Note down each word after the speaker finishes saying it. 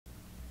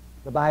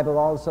The Bible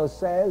also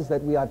says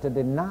that we are to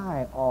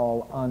deny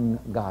all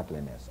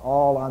ungodliness,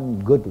 all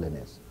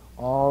ungoodliness,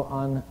 all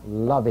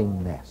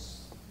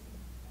unlovingness.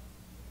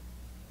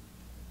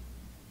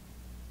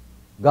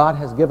 God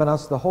has given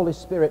us the Holy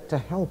Spirit to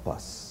help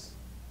us.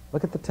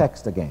 Look at the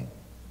text again.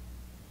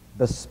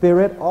 The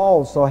Spirit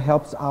also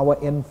helps our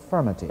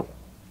infirmity.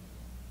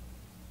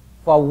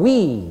 For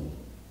we,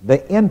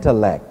 the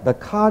intellect, the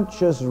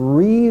conscious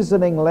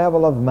reasoning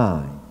level of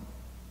mind,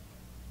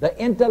 the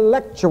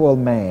intellectual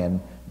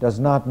man does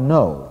not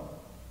know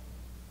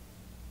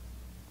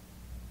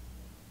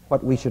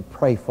what we should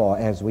pray for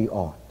as we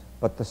ought.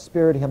 But the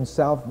Spirit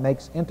himself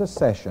makes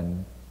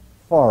intercession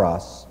for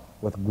us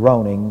with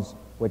groanings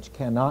which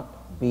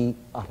cannot be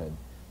uttered.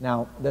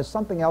 Now, there's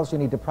something else you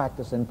need to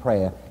practice in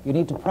prayer. You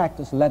need to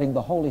practice letting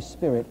the Holy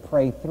Spirit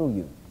pray through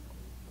you.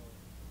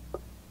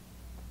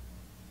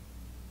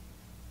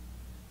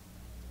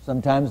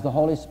 Sometimes the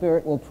Holy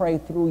Spirit will pray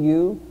through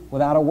you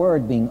without a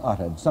word being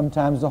uttered.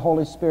 Sometimes the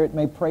Holy Spirit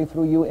may pray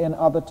through you in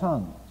other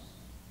tongues.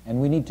 And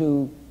we need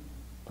to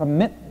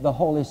permit the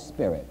Holy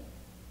Spirit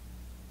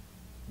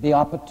the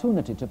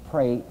opportunity to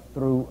pray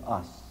through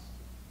us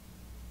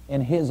in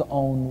his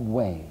own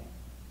way.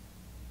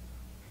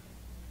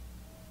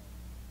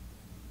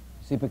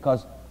 See,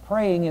 because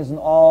praying isn't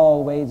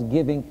always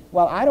giving,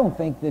 well, I don't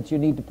think that you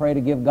need to pray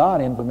to give God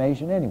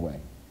information anyway.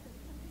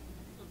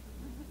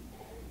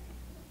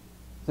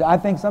 See, I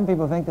think some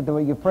people think that the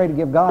way you pray to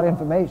give God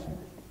information.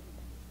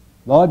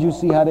 Lord, you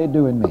see how they're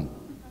doing me.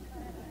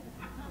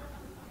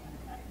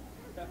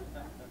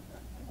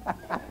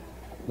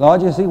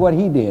 Lord, you see what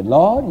he did.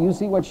 Lord, you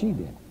see what she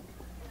did.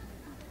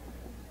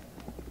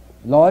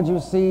 Lord, you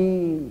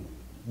see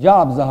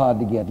jobs are hard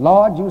to get.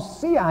 Lord, you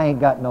see I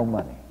ain't got no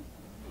money.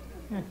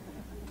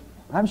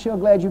 I'm sure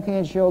glad you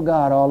can't show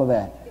God all of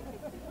that,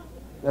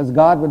 because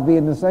God would be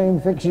in the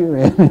same fix you're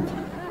in.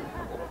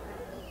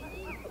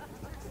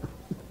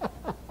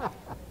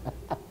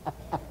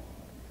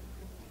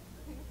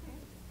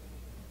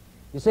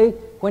 You see,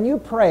 when you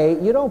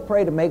pray, you don't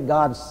pray to make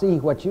God see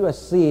what you are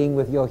seeing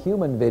with your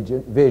human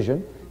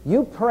vision.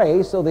 You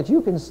pray so that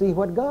you can see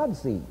what God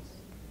sees.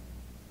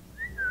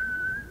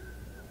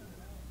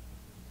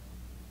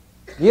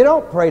 You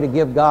don't pray to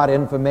give God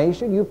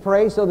information. You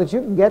pray so that you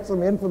can get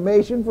some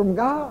information from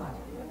God.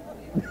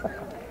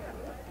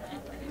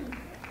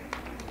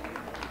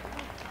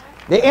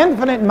 The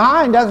infinite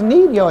mind doesn't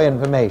need your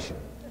information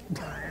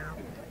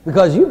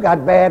because you've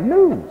got bad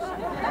news.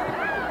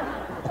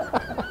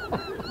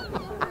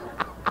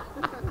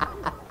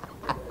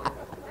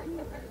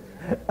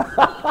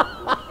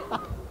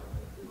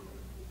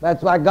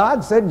 That's why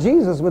God sent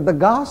Jesus with the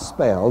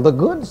gospel, the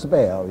good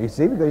spell, you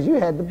see, because you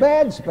had the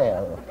bad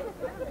spell.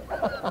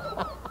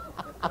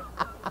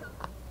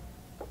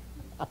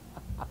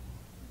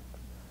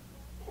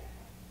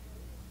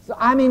 So,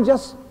 I mean,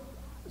 just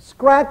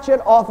scratch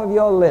it off of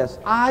your list.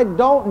 I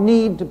don't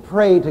need to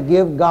pray to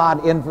give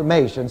God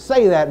information.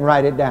 Say that and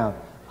write it down.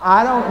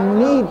 I don't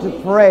need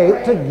to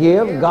pray to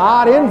give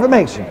God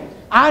information.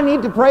 I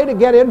need to pray to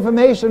get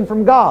information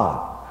from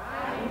God.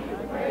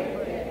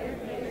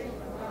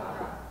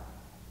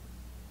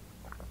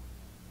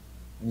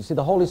 You see,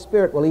 the Holy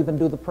Spirit will even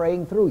do the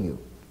praying through you.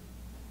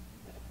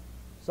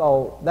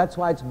 So that's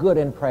why it's good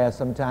in prayer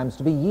sometimes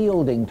to be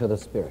yielding to the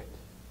Spirit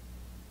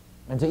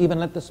and to even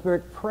let the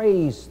Spirit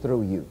praise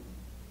through you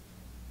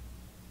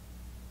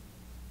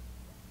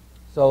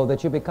so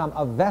that you become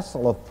a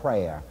vessel of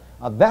prayer,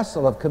 a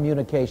vessel of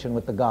communication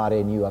with the God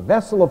in you, a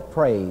vessel of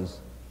praise.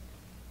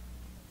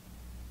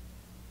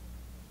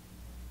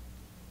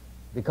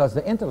 Because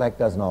the intellect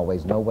doesn't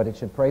always know what it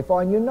should pray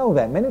for, and you know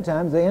that. Many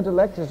times the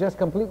intellect is just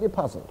completely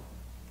puzzled.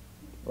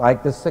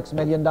 Like this $6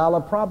 million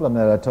problem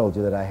that I told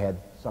you that I had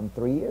some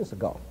 3 years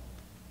ago.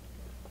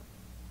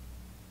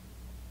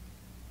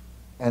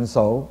 And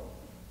so,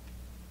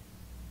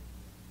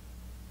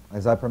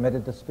 as I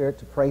permitted the Spirit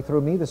to pray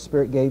through me, the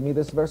Spirit gave me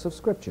this verse of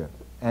Scripture.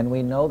 And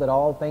we know that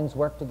all things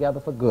work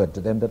together for good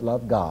to them that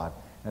love God.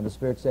 And the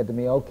Spirit said to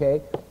me,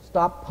 okay,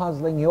 stop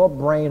puzzling your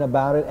brain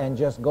about it and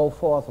just go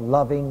forth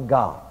loving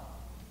God.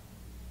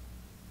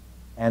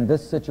 And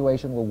this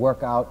situation will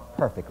work out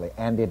perfectly.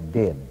 And it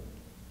did.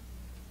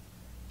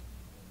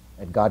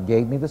 And God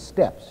gave me the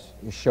steps.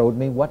 He showed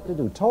me what to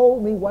do,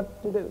 told me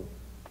what to do.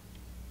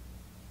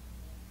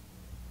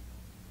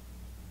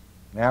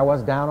 There I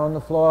was down on the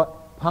floor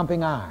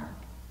pumping iron,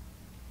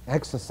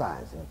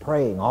 exercising,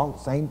 praying all at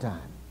the same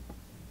time.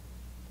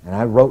 And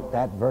I wrote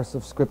that verse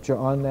of Scripture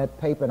on that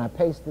paper and I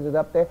pasted it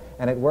up there,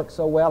 and it worked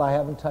so well I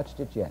haven't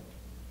touched it yet.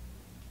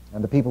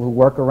 And the people who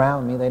work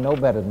around me, they know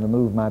better than to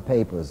move my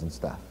papers and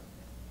stuff.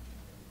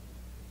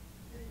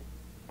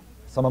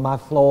 Some of my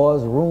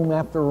floors, room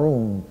after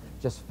room,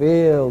 just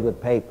filled with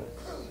papers,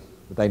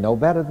 but they know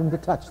better than to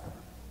touch them.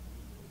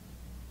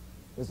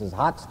 This is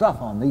hot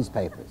stuff on these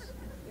papers.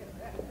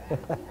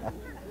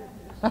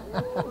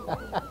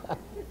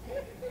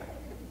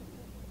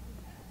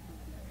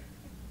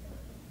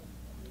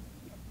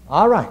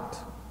 All right.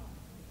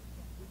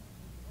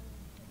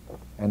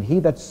 And he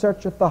that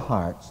searcheth the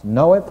hearts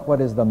knoweth what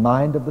is the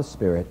mind of the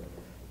Spirit,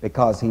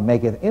 because he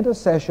maketh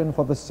intercession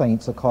for the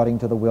saints according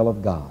to the will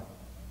of God.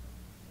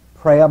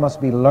 Prayer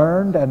must be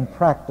learned and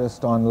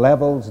practiced on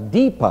levels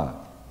deeper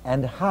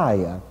and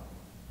higher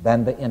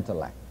than the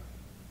intellect.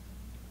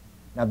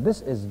 Now,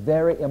 this is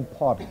very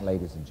important,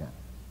 ladies and gentlemen.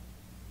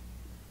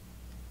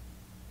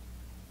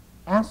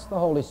 Ask the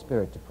Holy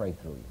Spirit to pray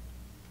through you.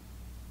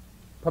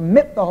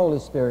 Permit the Holy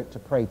Spirit to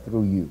pray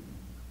through you.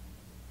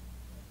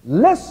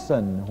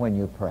 Listen when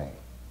you pray.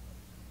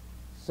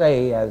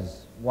 Say,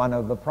 as one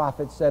of the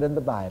prophets said in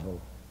the Bible,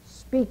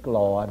 "Speak,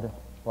 Lord,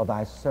 for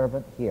thy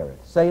servant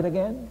heareth." Say it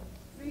again.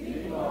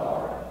 "Speak,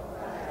 Lord, for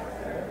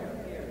thy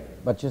servant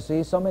heareth." But you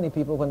see, so many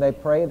people, when they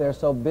pray, they're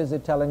so busy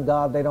telling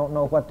God they don't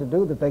know what to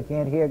do that they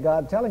can't hear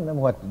God telling them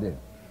what to do.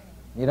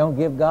 You don't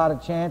give God a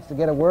chance to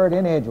get a word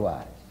in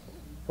edgewise.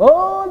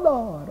 "Oh,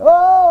 Lord,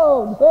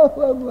 oh, blah,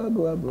 blah, blah,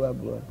 blah, blah, blah,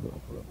 blah,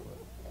 blah."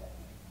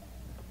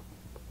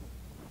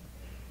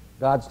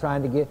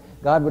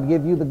 God would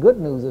give you the good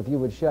news if you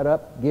would shut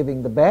up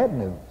giving the bad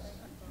news.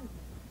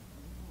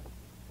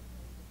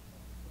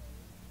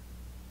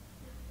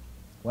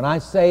 When I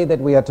say that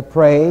we are to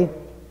pray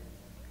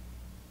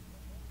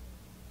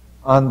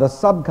on the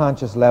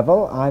subconscious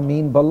level, I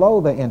mean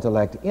below the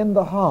intellect, in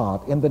the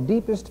heart, in the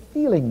deepest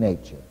feeling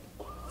nature.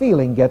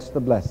 Feeling gets the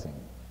blessing.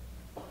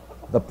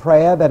 The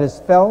prayer that is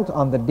felt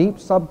on the deep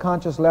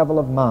subconscious level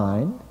of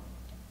mind,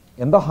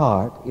 in the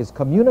heart, is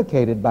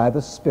communicated by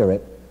the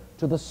Spirit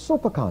to the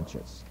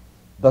superconscious,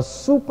 the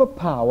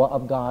superpower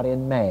of God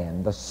in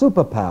man, the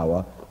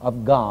superpower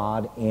of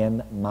God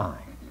in mind.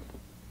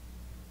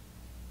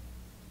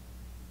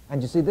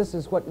 And you see, this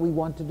is what we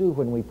want to do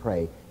when we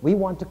pray. We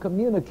want to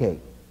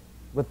communicate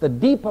with the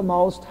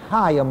deepermost,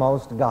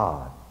 highermost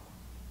God.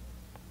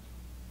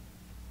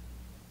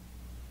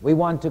 We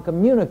want to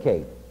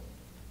communicate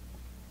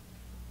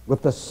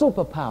with the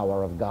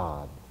superpower of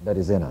God that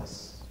is in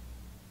us.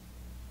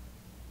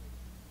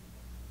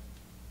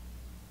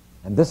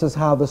 And this is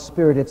how the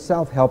Spirit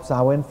itself helps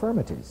our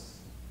infirmities.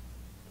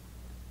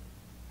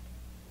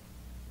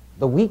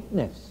 The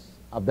weakness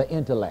of the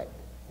intellect,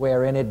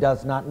 wherein it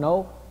does not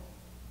know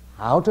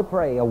how to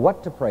pray or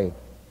what to pray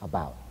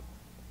about.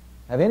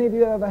 Have any of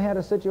you ever had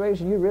a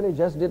situation you really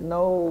just didn't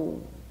know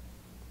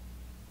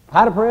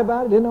how to pray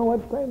about it, didn't know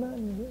what to pray about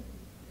it?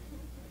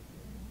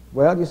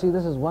 Well, you see,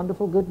 this is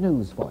wonderful good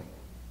news for you.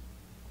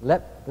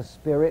 Let the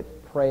Spirit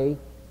pray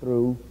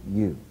through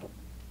you.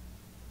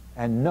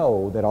 And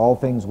know that all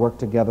things work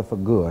together for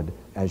good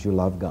as you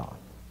love God.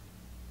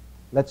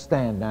 Let's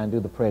stand now and do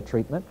the prayer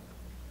treatment.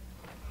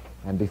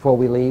 And before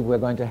we leave, we're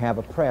going to have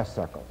a prayer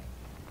circle.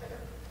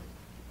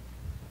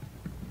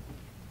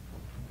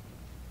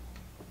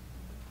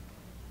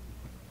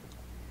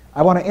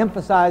 I want to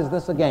emphasize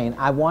this again.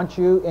 I want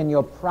you in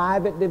your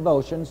private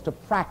devotions to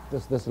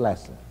practice this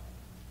lesson.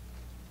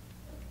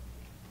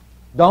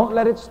 Don't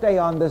let it stay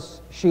on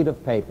this sheet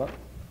of paper.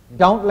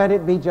 Don't let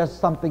it be just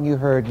something you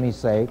heard me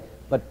say,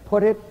 but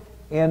put it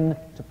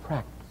into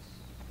practice.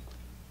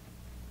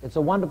 It's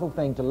a wonderful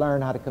thing to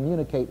learn how to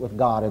communicate with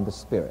God in the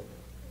Spirit.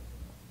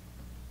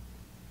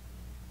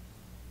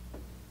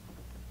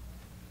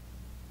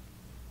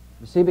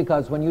 You see,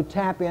 because when you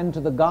tap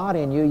into the God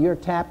in you, you're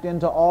tapped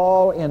into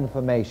all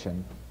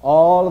information,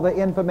 all of the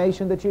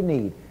information that you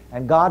need.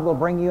 And God will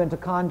bring you into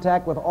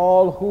contact with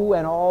all who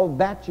and all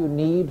that you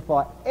need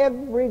for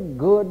every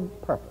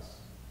good purpose.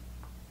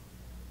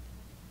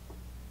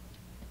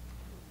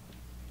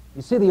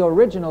 You see, the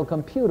original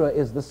computer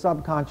is the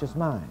subconscious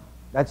mind.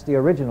 That's the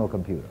original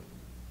computer.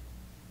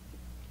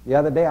 The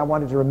other day I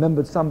wanted to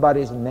remember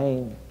somebody's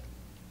name,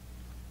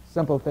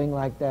 simple thing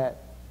like that.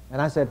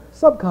 And I said,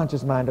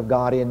 "Subconscious mind of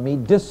God in me,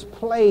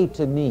 display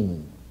to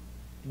me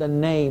the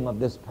name of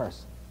this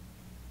person."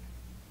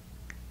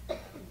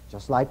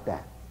 Just like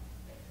that.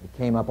 It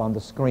came up on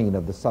the screen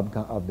of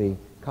the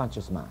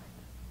conscious mind.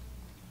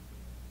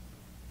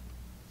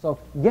 So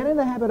get in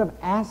the habit of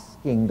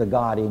asking the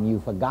God in you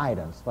for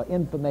guidance, for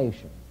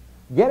information.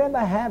 Get in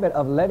the habit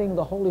of letting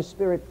the Holy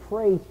Spirit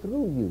pray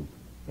through you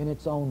in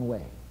its own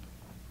way.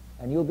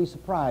 And you'll be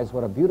surprised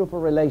what a beautiful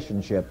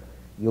relationship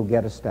you'll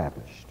get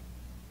established.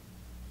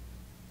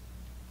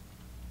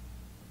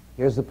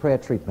 Here's the prayer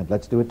treatment.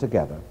 Let's do it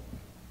together.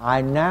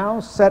 I now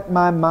set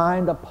my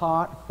mind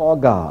apart for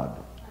God.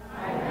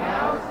 I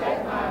now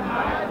set my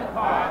mind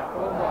apart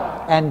for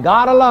God. And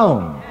God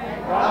alone.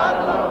 And God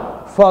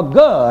alone. For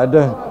good,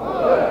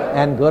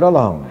 and good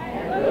alone.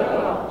 And good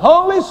alone.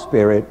 Holy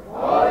Spirit,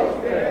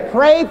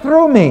 pray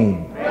through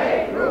me,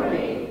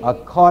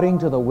 according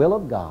to the will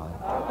of God,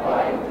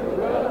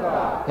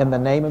 in the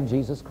name of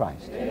Jesus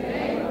Christ.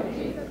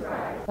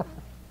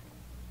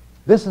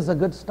 This is a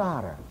good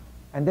starter.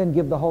 And then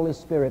give the Holy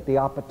Spirit the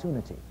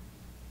opportunity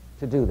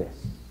to do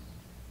this.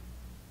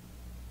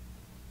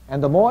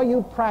 And the more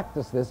you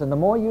practice this and the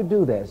more you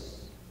do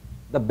this,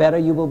 the better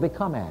you will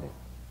become at it.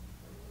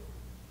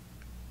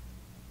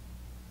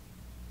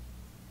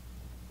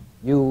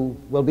 You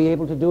will be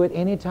able to do it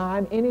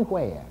anytime,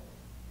 anywhere,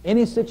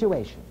 any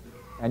situation,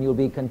 and you'll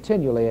be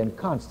continually and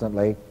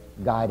constantly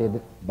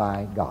guided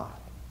by God.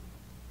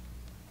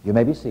 You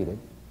may be seated.